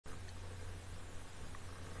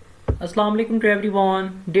अस्सलाम वालेकुम to everyone.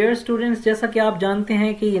 Dear students, जैसा कि आप जानते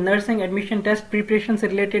हैं कि नर्सिंग एडमिशन टेस्ट प्रिपरेशन से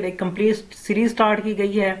रिलेटेड एक कंप्लीट सीरीज स्टार्ट की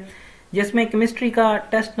गई है, जिसमें केमिस्ट्री का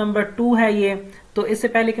टेस्ट नंबर 2 है ये। तो इससे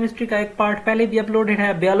पहले केमिस्ट्री का एक पार्ट पहले भी अपलोडेड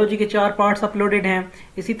है, बायोलॉजी के 4 पार्ट्स अपलोडेड हैं।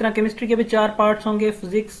 इसी तरह केमिस्ट्री के भी 4 पार्ट्स होंगे,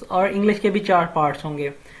 फिजिक्स और इंग्लिश के भी 4 पार्ट्स होंगे।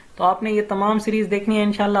 तो आपने ये तमाम सीरीज देखनी है।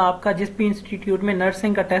 इंशाल्लाह आपका जिस भी इंस्टीट्यूट में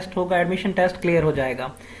नर्सिंग का टेस्ट होगा, एडमिशन टेस्ट क्लियर हो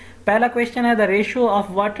जाएगा। पहला क्वेश्चन है, the ratio of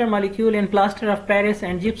water molecule in plaster of Paris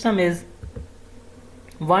and gypsum is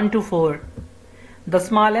 1:4. The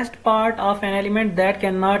smallest part of an element that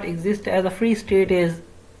cannot exist as a free state is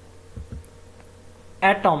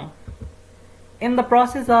atom. In the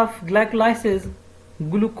process of glycolysis,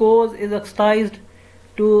 glucose is oxidized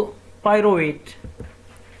to pyruvate.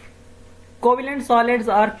 Covalent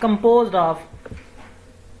solids are composed of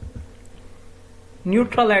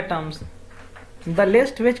neutral atoms. The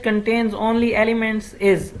list which contains only elements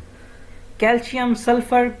is calcium,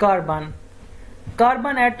 sulfur, carbon.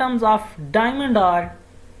 Carbon atoms of diamond are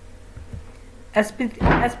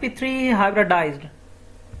sp3 hybridized.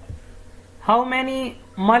 How many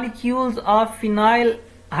molecules of phenyl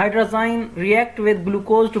hydrazine react with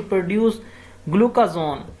glucose to produce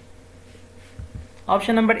glucosazone?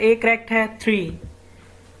 Option number A correct है 3.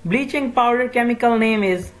 Bleaching powder chemical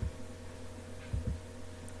name is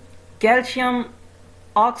calcium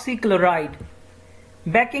oxychloride.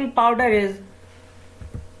 Baking powder is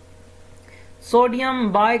sodium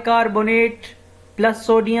bicarbonate plus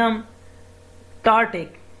sodium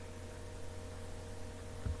tartrate.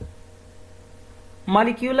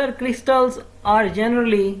 Molecular crystals are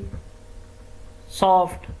generally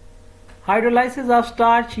soft. Hydrolysis of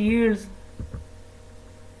starch yields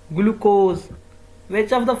glucose.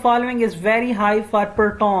 Which of the following is very high for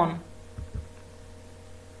proton?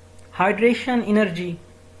 Hydration energy.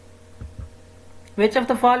 Which of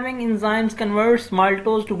the following enzymes converts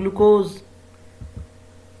maltose to glucose?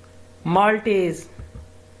 Maltase.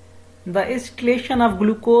 The acetylation of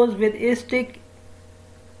glucose with acetic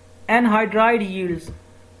anhydride yields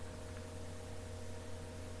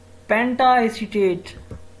pentacetate.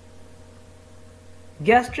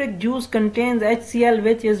 Gastric juice contains HCl,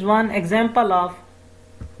 which is one example of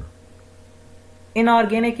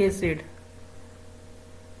inorganic acid.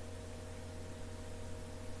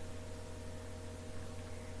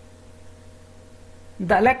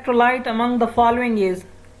 The electrolyte among the following is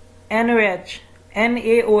NaOH.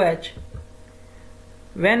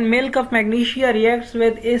 When milk of magnesia reacts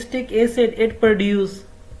with acetic acid, it produces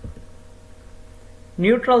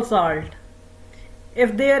neutral salt.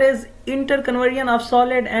 If there is interconversion of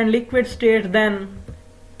solid and liquid state, then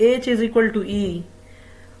H is equal to E.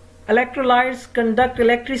 Electrolytes conduct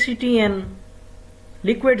electricity in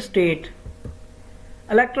liquid state.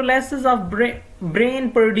 Electrolysis of brain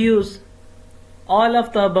produce all of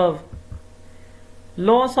the above.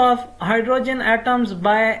 Loss of hydrogen atoms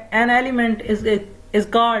by an element is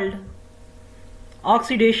called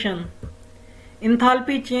oxidation.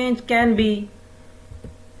 Enthalpy change can be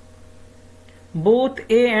both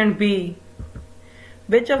A and B.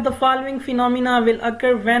 Which of the following phenomena will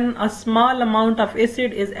occur when a small amount of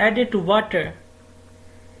acid is added to water?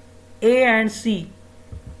 A and C.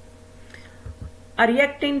 A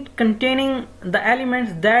reactant containing the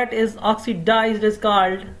elements that is oxidized is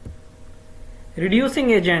called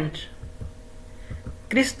reducing agent.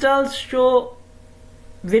 Crystals show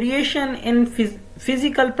variation in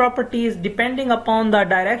physical properties depending upon the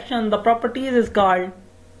direction. The properties is called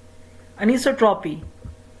anisotropy.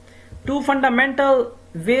 2 fundamental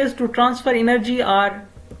ways to transfer energy are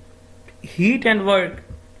heat and work.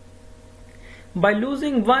 By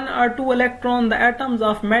losing 1 or 2 electrons, the atoms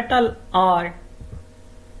of metal are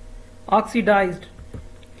oxidized.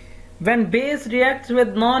 When base reacts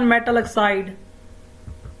with non-metal oxide,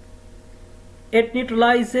 it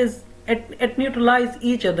neutralizes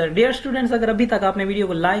each other. Dear students, अगर अभी तक आपने video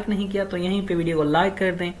को like नहीं किया तो यहीं पे वीडियो को लाइक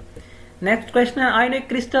कर दें। नेक्स्ट क्वेश्चन है, ionic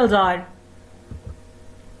crystals are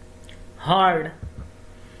hard.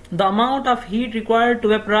 The amount of heat required to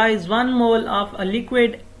vaporize 1 mole of a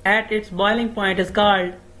liquid at its boiling point is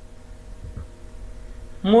called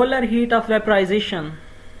molar heat of vaporization.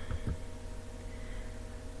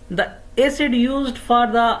 The acid used for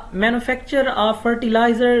the manufacture of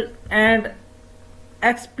fertilizers and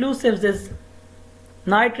explosives is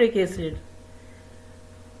nitric acid.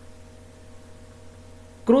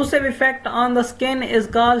 Corrosive effect on the skin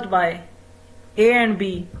is caused by A and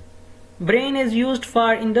B. Brain is used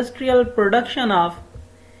for industrial production of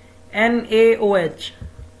NaOH.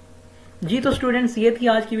 जी तो students, ये थी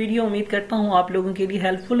आज की video. उम्मीद करता हूँ आप लोगों के लिए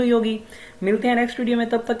हेल्पफुल हुई होगी। मिलते हैं नेक्स्ट वीडियो में,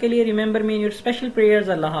 तब तक के लिए remember me in your special prayers.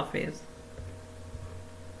 Allah Hafiz.